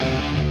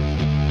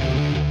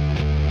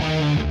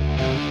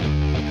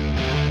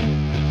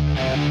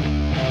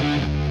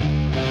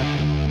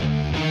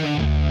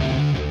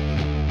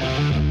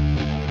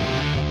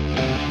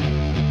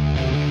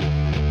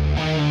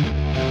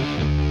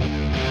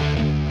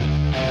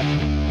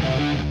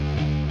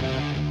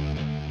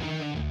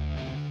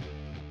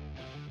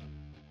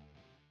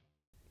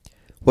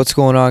What's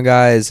going on,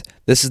 guys?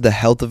 This is the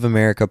Health of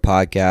America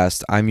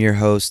podcast. I'm your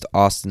host,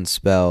 Austin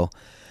Spell.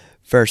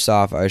 First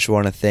off, I just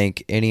want to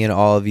thank any and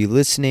all of you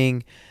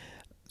listening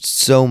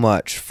so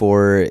much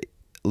for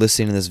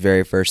listening to this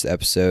very first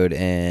episode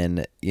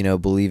and,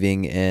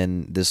 believing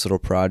in this little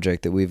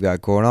project that we've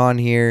got going on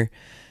here.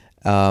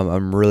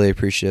 I'm really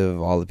appreciative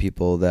of all the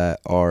people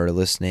that are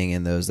listening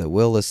and those that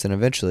will listen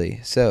eventually.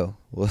 So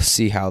we'll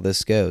see how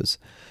this goes.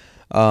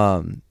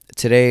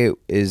 Today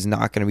is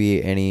not going to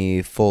be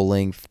any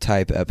full-length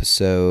type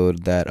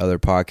episode that other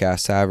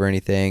podcasts have or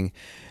anything.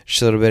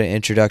 Just a little bit of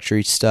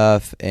introductory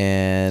stuff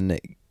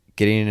and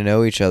getting to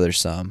know each other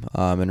some,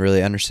 and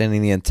really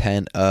understanding the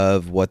intent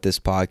of what this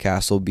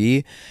podcast will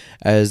be,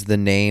 as the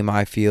name,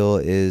 I feel,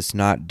 is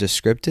not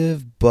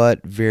descriptive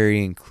but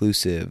very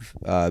inclusive,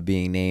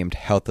 being named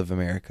Health of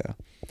America.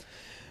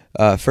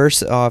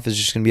 First off is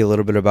just going to be a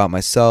little bit about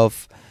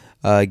myself.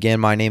 Again,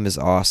 my name is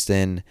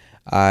Austin.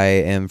 I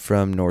am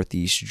from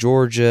Northeast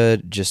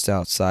Georgia, just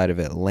outside of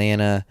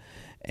Atlanta,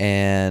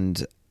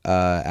 and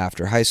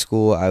after high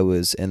school, I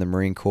was in the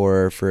Marine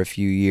Corps for a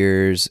few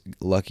years,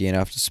 lucky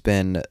enough to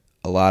spend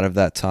a lot of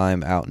that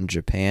time out in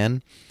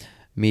Japan,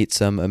 meet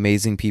some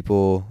amazing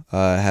people,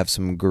 have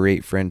some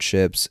great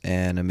friendships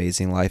and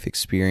amazing life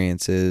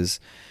experiences.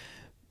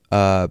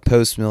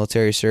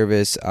 Post-military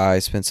service, I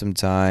spent some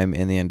time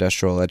in the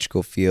industrial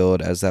electrical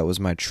field, as that was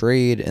my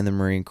trade in the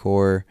Marine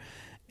Corps,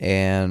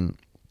 and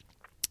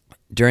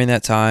during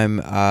that time,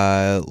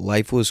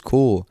 life was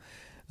cool.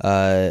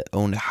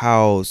 Owned a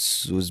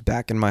house, was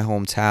back in my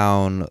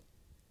hometown,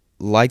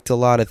 liked a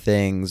lot of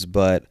things,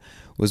 but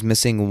was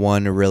missing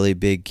one really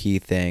big key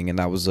thing, and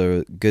that was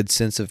a good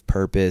sense of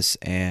purpose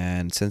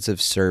and sense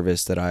of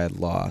service that I had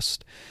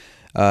lost.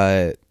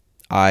 I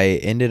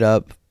ended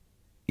up,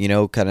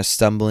 kind of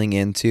stumbling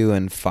into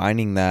and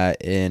finding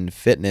that in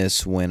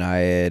fitness when I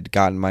had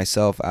gotten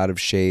myself out of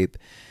shape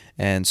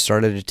and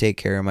started to take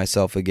care of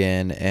myself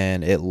again,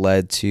 and it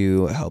led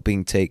to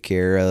helping take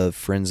care of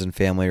friends and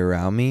family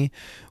around me,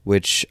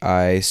 which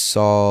I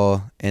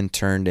saw and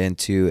turned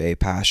into a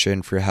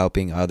passion for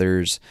helping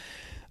others,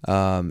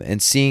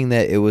 and seeing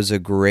that it was a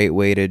great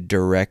way to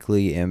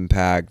directly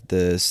impact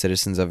the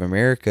citizens of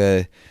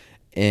America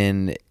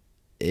in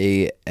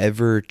a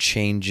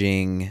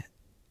ever-changing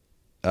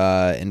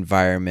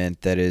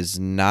environment that is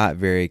not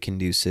very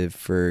conducive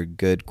for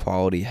good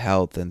quality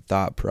health and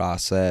thought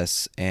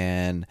process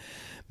and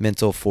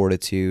mental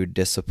fortitude,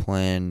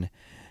 discipline,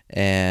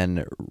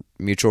 and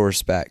mutual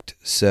respect.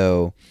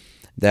 So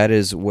that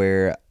is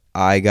where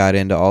I got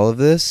into all of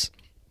this.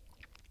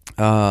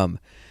 The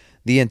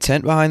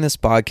intent behind this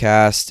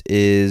podcast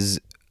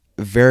is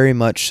very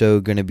much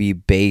so going to be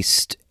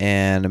based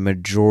and a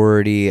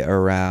majority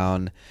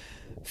around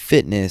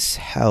fitness,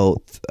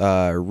 health,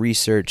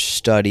 research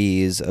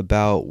studies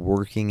about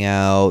working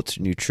out,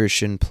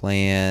 nutrition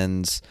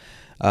plans,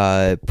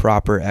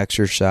 proper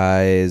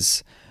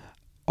exercise,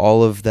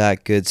 all of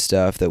that good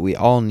stuff that we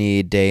all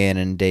need day in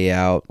and day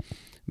out.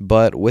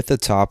 But with the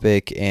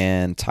topic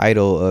and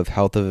title of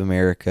Health of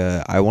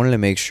America, I wanted to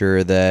make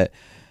sure that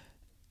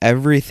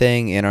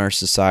everything in our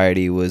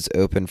society was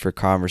open for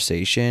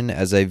conversation,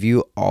 as I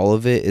view all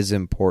of it as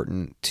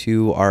important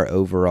to our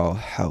overall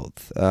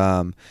health.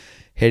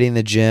 Hitting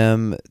the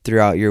gym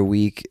throughout your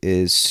week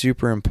is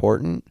super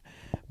important,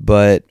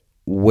 but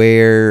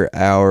where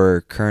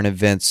our current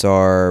events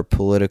are,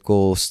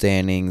 political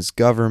standings,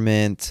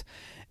 government,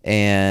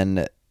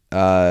 and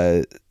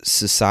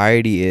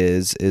society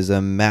is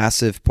a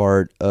massive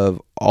part of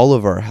all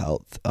of our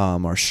health.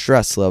 Our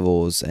stress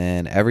levels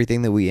and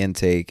everything that we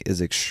intake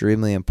is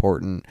extremely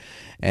important,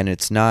 and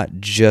it's not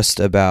just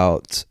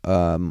about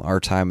our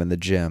time in the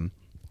gym.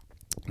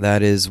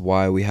 That is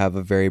why we have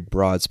a very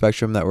broad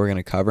spectrum that we're going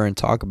to cover and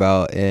talk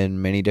about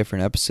in many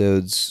different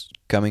episodes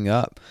coming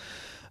up.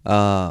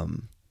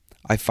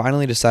 I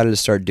finally decided to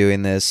start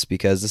doing this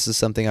because this is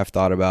something I've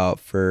thought about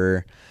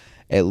for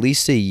at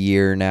least a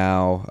year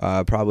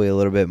now, probably a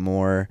little bit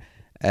more,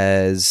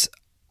 as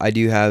I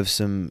do have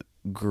some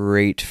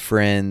great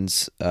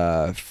friends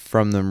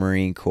from the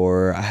Marine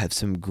Corps. I have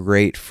some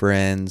great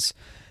friends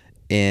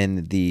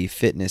in the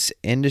fitness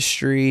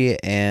industry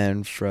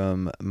and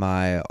from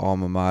my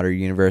alma mater,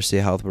 University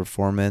of Health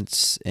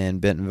Performance in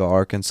Bentonville,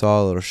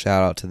 Arkansas. A little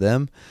shout out to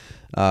them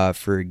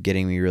for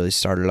getting me really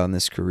started on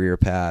this career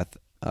path.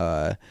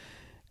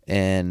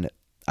 And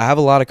I have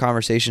a lot of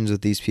conversations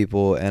with these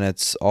people, and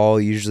it's all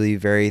usually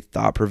very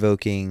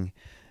thought-provoking.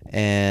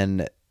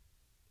 And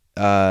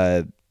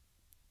in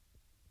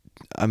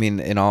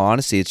all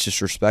honesty, it's just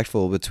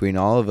respectful between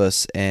all of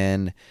us,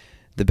 and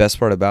the best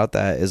part about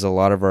that is a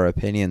lot of our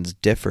opinions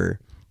differ,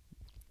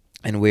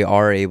 and we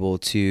are able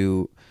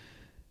to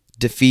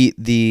defeat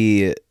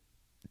the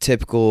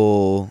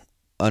typical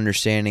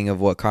understanding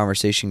of what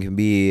conversation can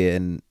be,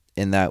 and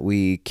in that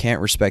we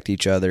can't respect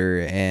each other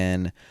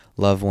and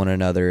love one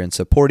another and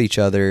support each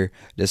other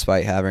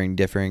despite having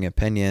differing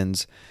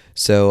opinions.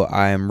 So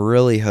I'm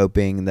really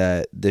hoping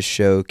that this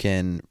show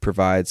can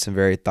provide some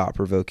very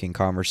thought-provoking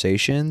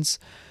conversations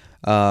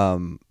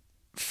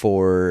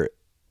for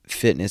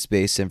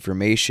fitness-based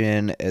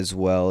information as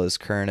well as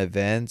current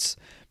events,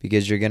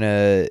 because you're going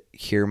to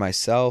hear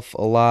myself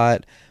a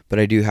lot, but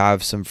I do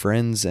have some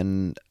friends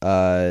and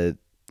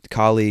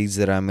colleagues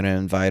that I'm going to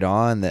invite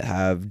on that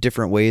have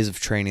different ways of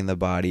training the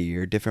body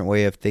or different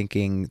way of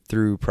thinking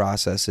through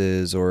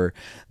processes or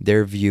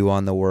their view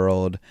on the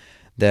world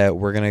that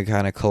we're going to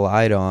kind of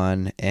collide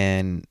on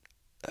and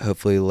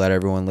hopefully let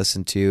everyone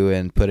listen to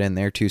and put in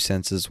their 2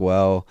 cents as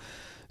well,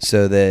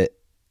 so that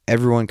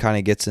everyone kind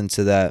of gets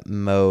into that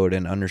mode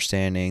and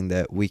understanding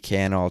that we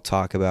can all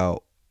talk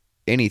about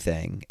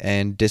anything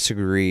and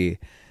disagree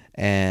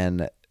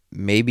and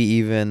maybe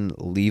even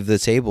leave the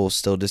table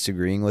still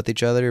disagreeing with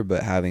each other,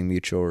 but having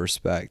mutual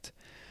respect.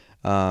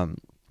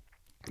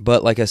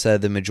 But like I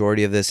said, the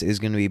majority of this is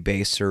going to be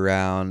based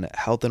around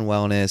health and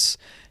wellness,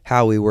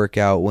 how we work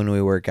out, when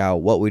we work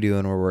out, what we do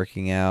when we're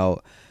working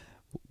out,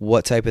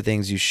 what type of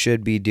things you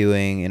should be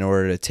doing in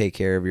order to take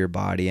care of your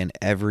body in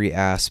every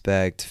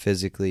aspect,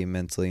 physically,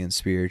 mentally, and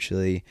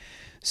spiritually.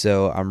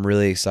 So I'm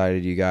really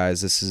excited, you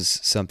guys. This is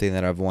something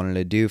that I've wanted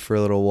to do for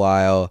a little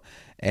while,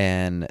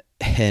 and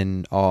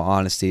in all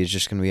honesty, it's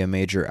just going to be a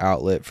major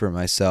outlet for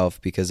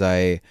myself because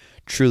I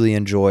truly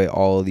enjoy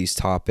all of these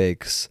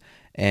topics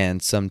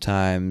and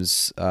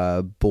sometimes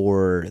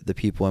bore the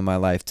people in my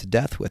life to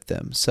death with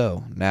them.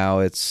 So now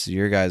it's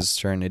your guys'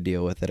 turn to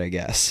deal with it, I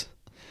guess.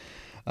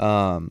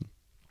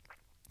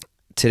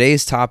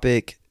 Today's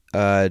topic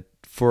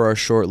for our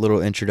short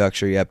little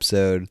introductory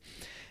episode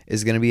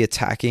is going to be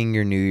attacking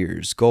your New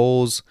Year's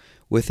goals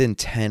with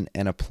intent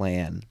and a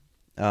plan.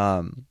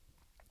 And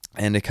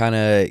to kind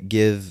of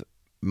give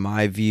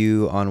my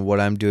view on what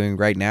I'm doing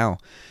right now.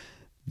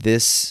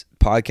 This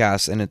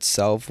podcast in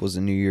itself was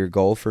a New Year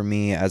goal for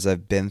me, as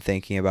I've been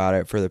thinking about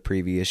it for the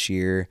previous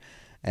year.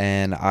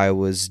 And I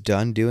was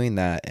done doing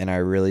that, and I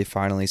really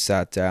finally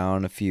sat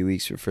down a few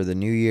weeks before the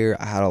new year.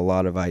 I had a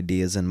lot of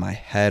ideas in my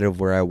head of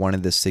where I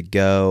wanted this to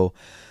go,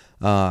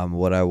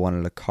 what I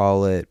wanted to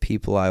call it,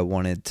 people I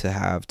wanted to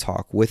have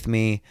talk with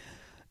me.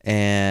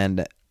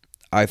 And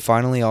I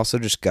finally also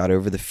just got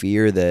over the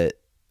fear that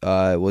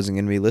it wasn't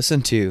going to be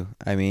listened to.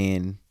 I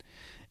mean,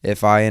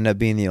 if I end up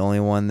being the only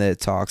one that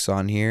talks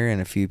on here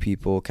and a few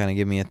people kind of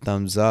give me a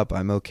thumbs up,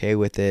 I'm okay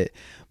with it,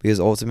 because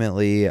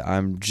ultimately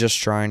I'm just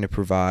trying to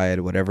provide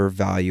whatever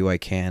value I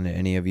can to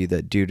any of you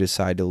that do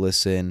decide to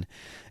listen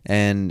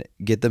and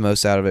get the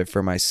most out of it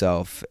for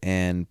myself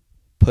and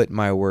put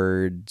my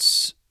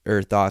words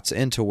or thoughts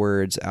into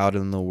words out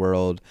in the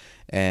world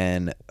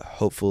and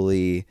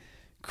hopefully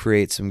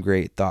create some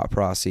great thought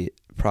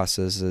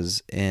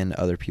processes in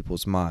other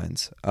people's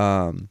minds.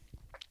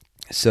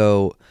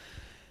 So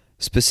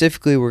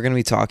specifically, we're going to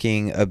be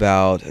talking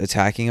about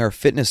attacking our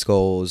fitness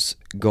goals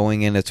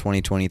going into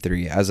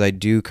 2023, as I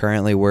do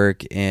currently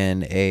work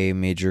in a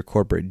major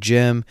corporate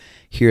gym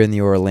here in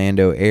the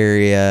Orlando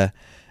area,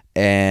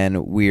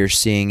 and we are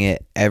seeing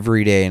it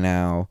every day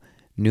now.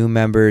 New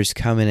members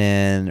coming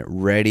in,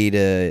 ready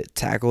to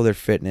tackle their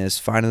fitness,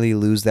 finally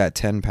lose that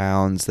 10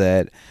 pounds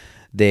that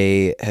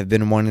they have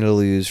been wanting to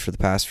lose for the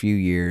past few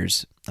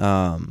years.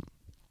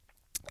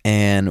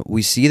 And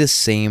we see the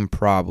same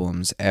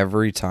problems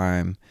every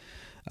time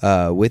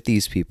with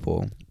these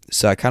people.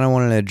 So I kind of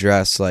wanted to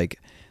address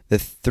like the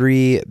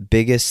 3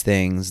 biggest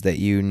things that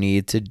you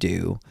need to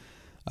do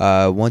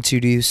once you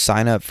do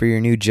sign up for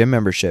your new gym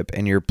membership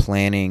and you're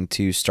planning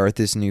to start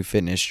this new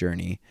fitness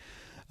journey.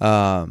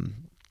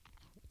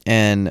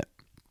 And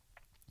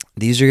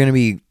these are going to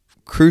be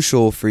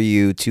crucial for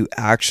you to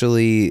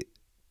actually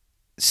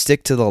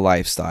stick to the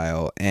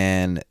lifestyle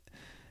and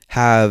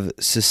have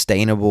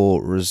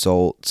sustainable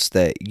results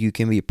that you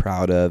can be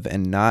proud of,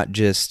 and not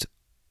just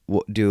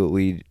do what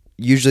we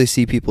usually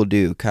see people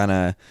do, kind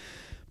of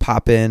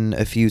pop in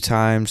a few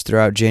times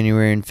throughout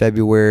January and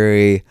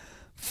February,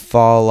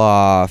 fall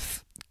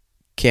off,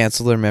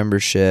 cancel their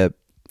membership,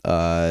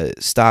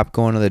 stop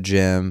going to the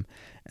gym,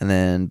 and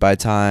then by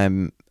the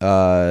time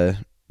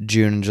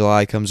June and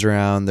July comes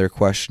around, they're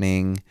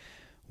questioning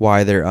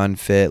why they're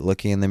unfit,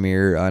 looking in the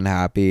mirror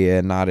unhappy,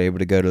 and not able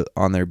to go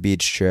on their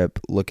beach trip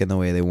looking the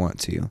way they want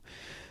to.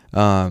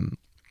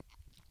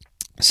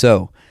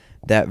 So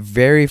that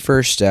very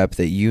first step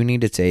that you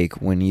need to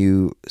take when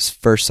you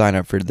first sign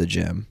up for the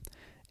gym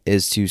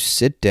is to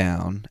sit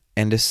down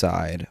and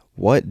decide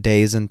what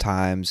days and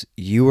times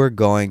you are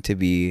going to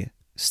be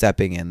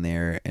stepping in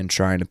there and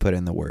trying to put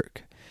in the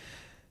work.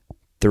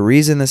 The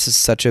reason this is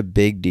such a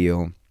big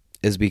deal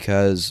is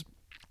because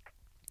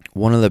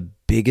one of the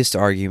biggest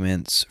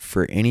arguments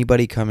for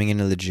anybody coming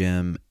into the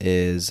gym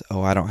is,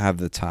 oh, I don't have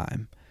the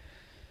time.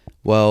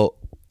 Well,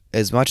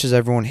 as much as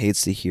everyone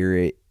hates to hear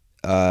it,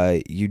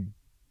 you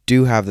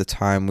do have the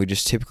time. We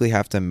just typically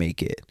have to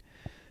make it.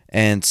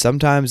 And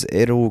sometimes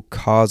it'll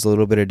cause a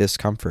little bit of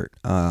discomfort.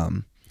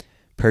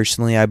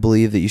 Personally, I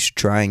believe that you should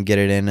try and get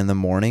it in the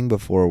morning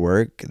before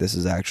work. This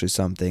is actually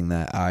something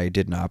that I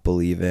did not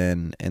believe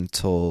in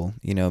until,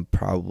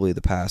 probably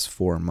the past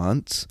 4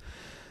 months.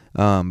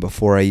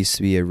 Before, I used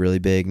to be a really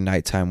big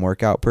nighttime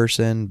workout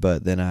person,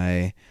 but then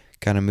I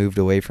kind of moved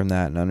away from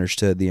that and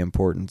understood the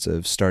importance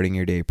of starting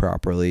your day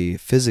properly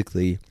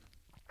physically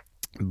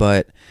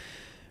But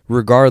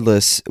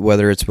regardless,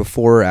 whether it's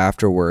before or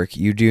after work,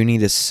 you do need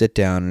to sit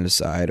down and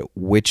decide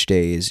which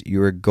days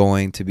you are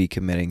going to be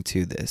committing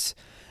to this.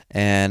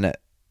 And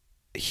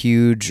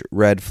huge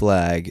red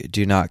flag,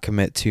 do not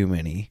commit too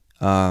many.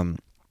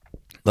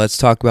 Let's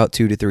talk about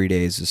 2 to 3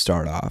 days to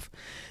start off.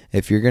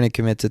 If you're going to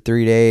commit to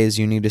 3 days,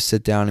 you need to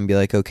sit down and be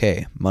like,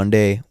 okay,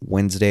 Monday,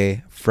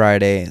 Wednesday,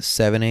 Friday,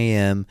 7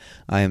 a.m.,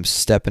 I am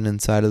stepping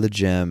inside of the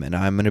gym, and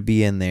I'm going to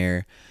be in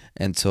there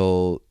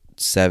until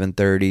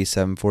 7:30,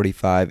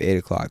 7:45, 8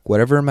 o'clock.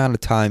 Whatever amount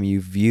of time you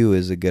view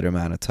as a good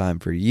amount of time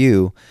for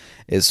you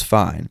is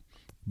fine.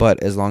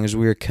 But as long as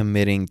we are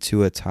committing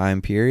to a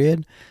time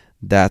period,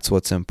 that's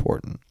what's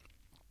important.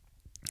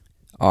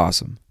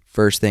 Awesome.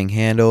 First thing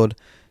handled.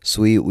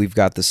 Sweet. We've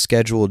got the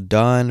schedule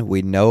done.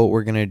 We know what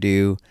we're going to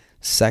do.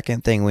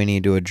 Second thing we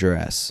need to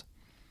address.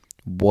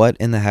 What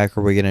in the heck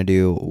are we going to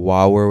do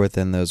while we're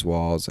within those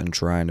walls and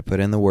trying to put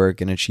in the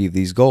work and achieve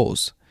these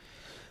goals?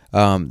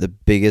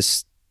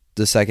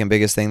 The second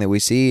biggest thing that we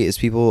see is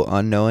people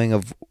unknowing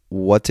of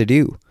what to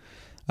do.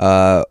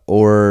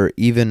 Or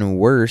even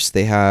worse,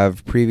 they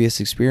have previous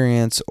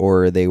experience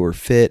or they were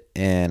fit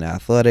and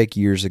athletic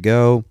years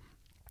ago.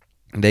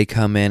 They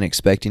come in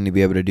expecting to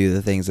be able to do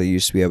the things they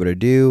used to be able to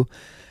do.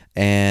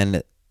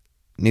 And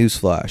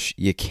newsflash,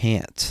 you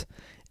can't.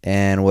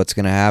 And what's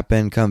going to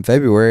happen come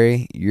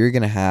February, you're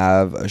going to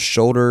have a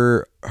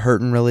shoulder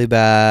hurting really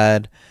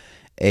bad,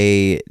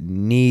 a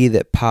knee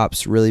that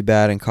pops really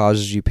bad and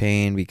causes you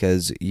pain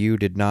because you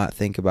did not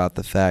think about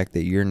the fact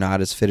that you're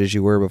not as fit as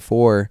you were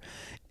before.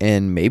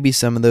 And maybe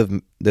some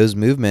of those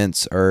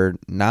movements are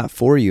not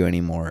for you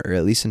anymore, or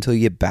at least until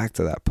you get back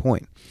to that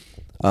point.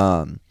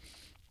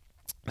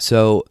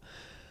 So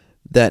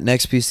that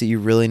next piece that you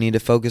really need to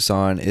focus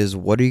on is,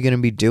 what are you going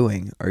to be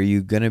doing? Are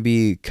you going to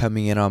be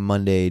coming in on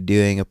Monday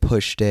doing a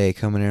push day,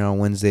 coming in on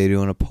Wednesday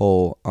doing a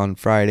pull, on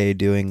Friday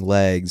doing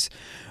legs?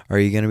 Are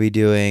you going to be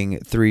doing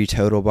 3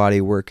 total body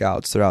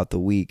workouts throughout the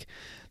week?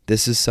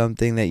 This is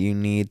something that you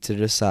need to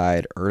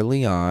decide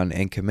early on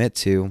and commit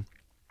to,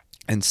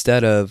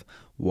 instead of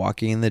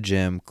walking in the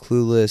gym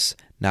clueless,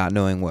 not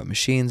knowing what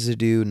machines to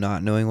do,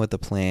 not knowing what the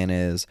plan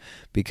is,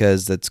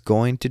 because that's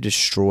going to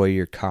destroy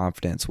your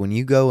confidence. When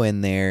you go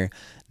in there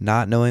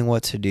not knowing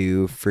what to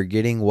do,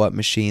 forgetting what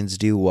machines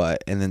do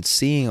what, and then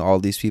seeing all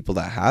these people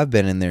that have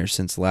been in there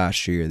since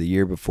last year, the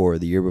year before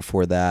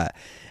that,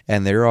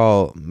 and they're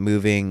all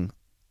moving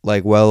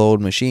like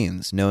well-oiled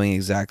machines, knowing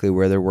exactly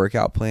where their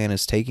workout plan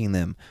is taking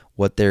them,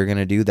 what they're going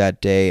to do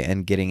that day,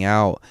 and getting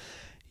out,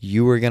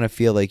 you are going to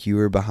feel like you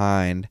were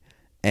behind,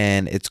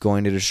 and it's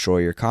going to destroy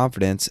your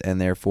confidence and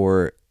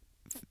therefore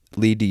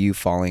lead to you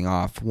falling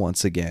off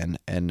once again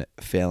and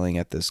failing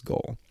at this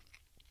goal.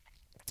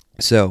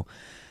 So,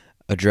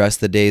 address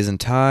the days and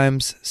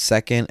times.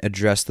 Second,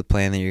 address the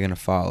plan that you're going to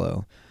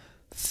follow.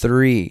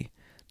 3,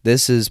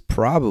 this is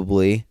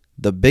probably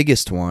the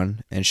biggest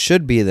one and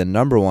should be the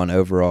number one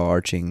overall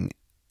arching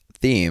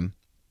theme,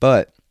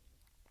 but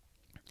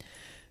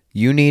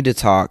you need to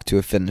talk to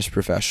a fitness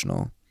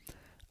professional.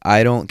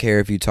 I don't care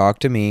if you talk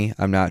to me.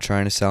 I'm not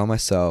trying to sell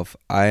myself.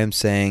 I am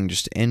saying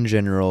just in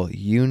general,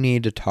 you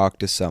need to talk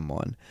to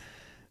someone,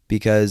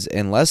 because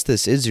unless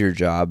this is your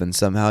job and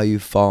somehow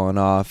you've fallen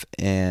off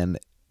and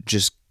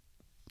just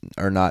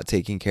are not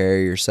taking care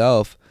of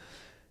yourself,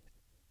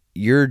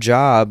 your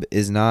job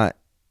is not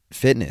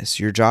fitness.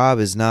 Your job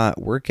is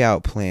not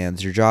workout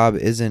plans. Your job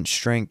isn't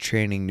strength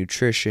training,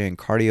 nutrition,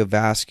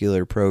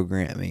 cardiovascular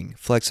programming,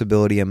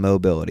 flexibility and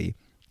mobility.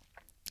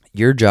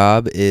 Your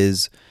job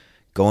is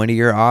going to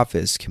your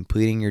office,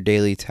 completing your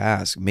daily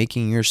tasks,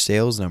 making your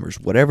sales numbers,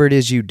 whatever it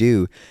is you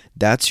do,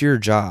 that's your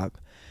job.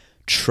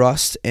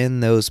 Trust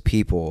in those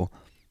people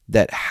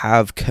that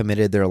have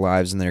committed their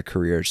lives and their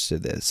careers to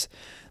this.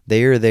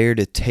 They are there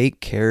to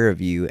take care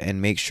of you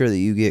and make sure that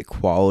you get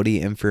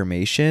quality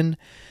information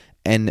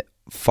and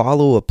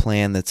follow a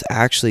plan that's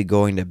actually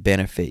going to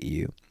benefit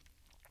you.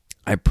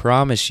 I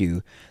promise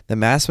you, the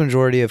mass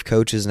majority of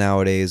coaches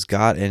nowadays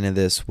got into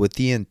this with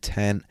the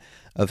intent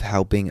of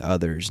helping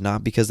others,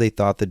 not because they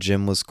thought the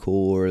gym was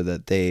cool or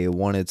that they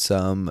wanted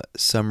some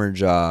summer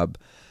job.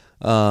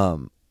 A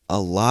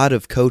lot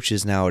of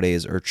coaches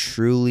nowadays are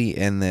truly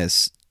in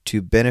this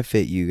to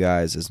benefit you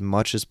guys as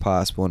much as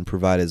possible and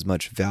provide as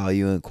much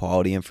value and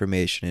quality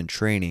information and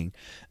training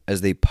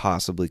as they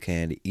possibly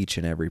can to each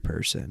and every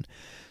person.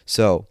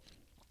 So,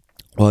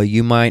 while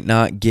you might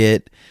not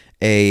get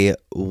a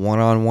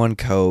one-on-one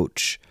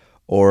coach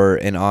or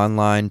an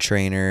online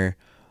trainer,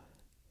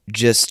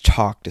 just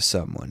talk to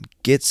someone.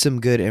 Get some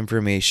good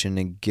information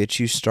and get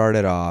you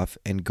started off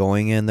and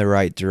going in the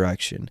right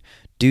direction.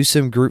 Do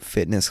some group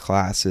fitness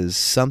classes,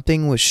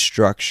 something with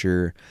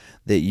structure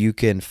that you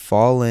can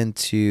fall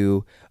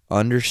into,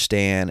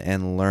 understand,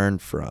 and learn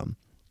from.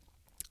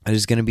 It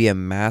is going to be a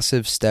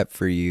massive step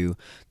for you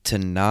to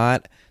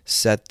not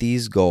set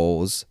these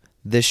goals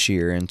this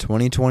year in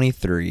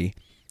 2023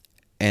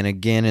 and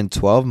again in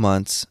 12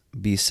 months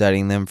be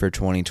setting them for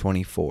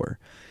 2024.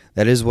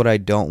 That is what I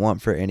don't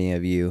want for any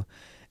of you,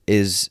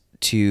 is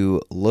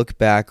to look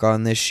back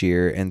on this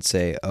year and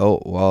say,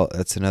 oh, well,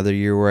 that's another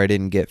year where I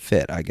didn't get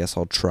fit. I guess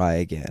I'll try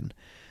again.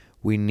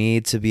 We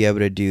need to be able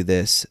to do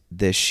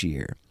this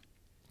year.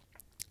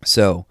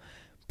 So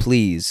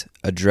please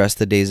address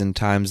the days and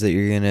times that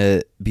you're going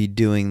to be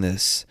doing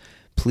this.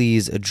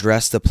 Please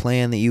address the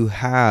plan that you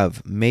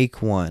have.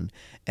 Make one.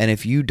 And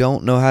if you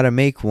don't know how to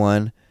make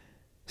one,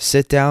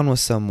 sit down with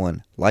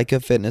someone like a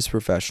fitness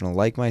professional,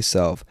 like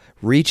myself.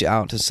 Reach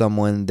out to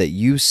someone that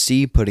you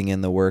see putting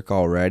in the work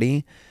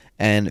already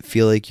and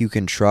feel like you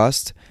can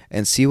trust,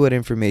 and see what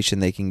information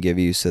they can give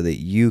you so that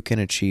you can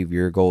achieve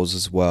your goals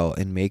as well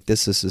and make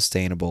this a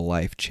sustainable,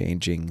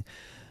 life-changing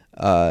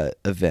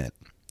event.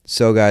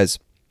 So, guys,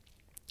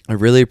 I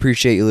really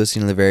appreciate you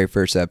listening to the very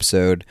first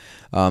episode.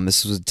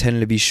 This was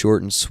intended to be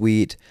short and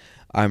sweet.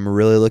 I'm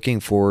really looking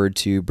forward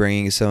to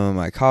bringing some of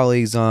my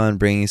colleagues on,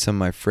 bringing some of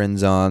my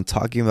friends on,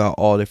 talking about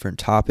all different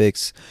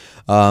topics.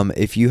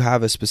 If you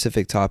have a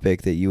specific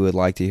topic that you would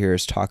like to hear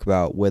us talk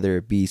about, whether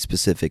it be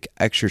specific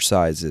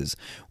exercises,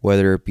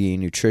 whether it be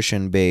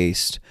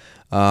nutrition-based,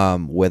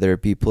 whether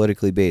it be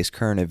politically based,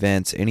 current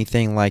events,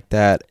 anything like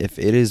that, if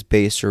it is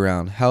based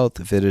around health,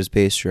 if it is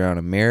based around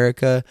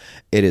America,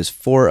 it is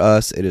for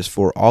us, it is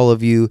for all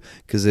of you,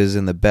 because it is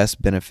in the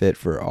best benefit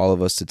for all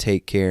of us to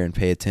take care and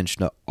pay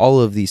attention to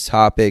all of these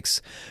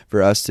topics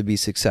for us to be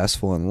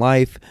successful in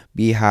life,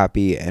 be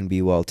happy, and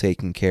be well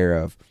taken care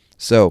of.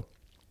 So,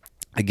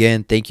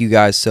 again, thank you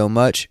guys so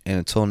much, and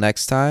until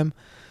next time,